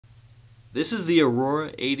This is the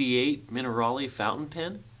Aurora 88 Minerali fountain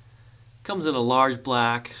pen. Comes in a large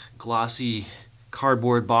black glossy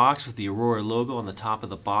cardboard box with the Aurora logo on the top of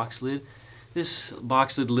the box lid. This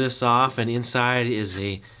box lid lifts off and inside is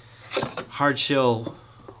a hardshell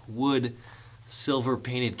wood silver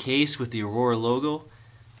painted case with the Aurora logo.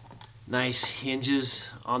 Nice hinges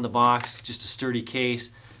on the box, just a sturdy case.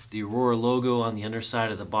 The Aurora logo on the underside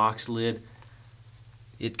of the box lid.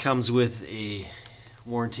 It comes with a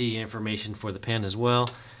warranty information for the pen as well.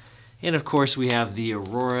 And of course we have the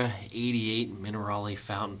Aurora 88 Minerali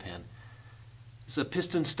fountain pen. It's a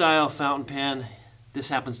piston style fountain pen. This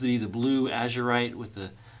happens to be the blue azurite with the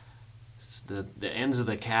ends of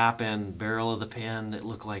the cap and barrel of the pen that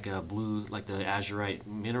look like a blue, like the azurite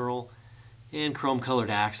mineral, and chrome colored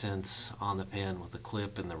accents on the pen with the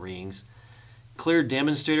clip and the rings. Clear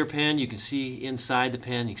demonstrator pen. You can see inside the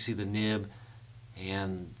pen, you can see the nib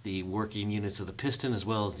and the working units of the piston as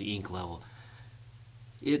well as the ink level.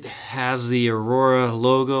 It has the Aurora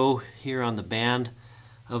logo here on the band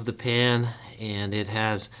of the pen, and it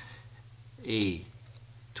has a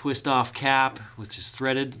twist off cap which is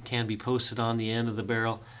threaded, can be posted on the end of the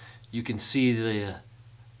barrel. You can see the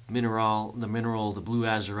mineral, the blue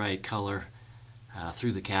azurite color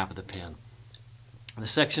through the cap of the pen. The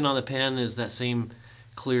section on the pen is that same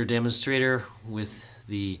clear demonstrator with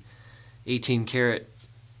the 18 karat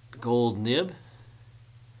gold nib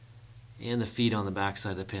and the feet on the back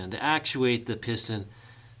side of the pen. To actuate the piston,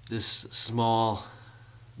 this small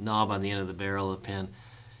knob on the end of the barrel of the pen,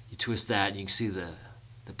 you twist that and you can see the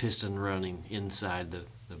piston running inside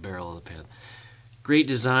the barrel of the pen. Great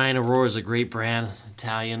design. Aurora is a great brand,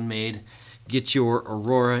 Italian made. Get your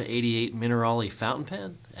Aurora 88 Minerali fountain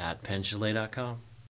pen at penchalet.com.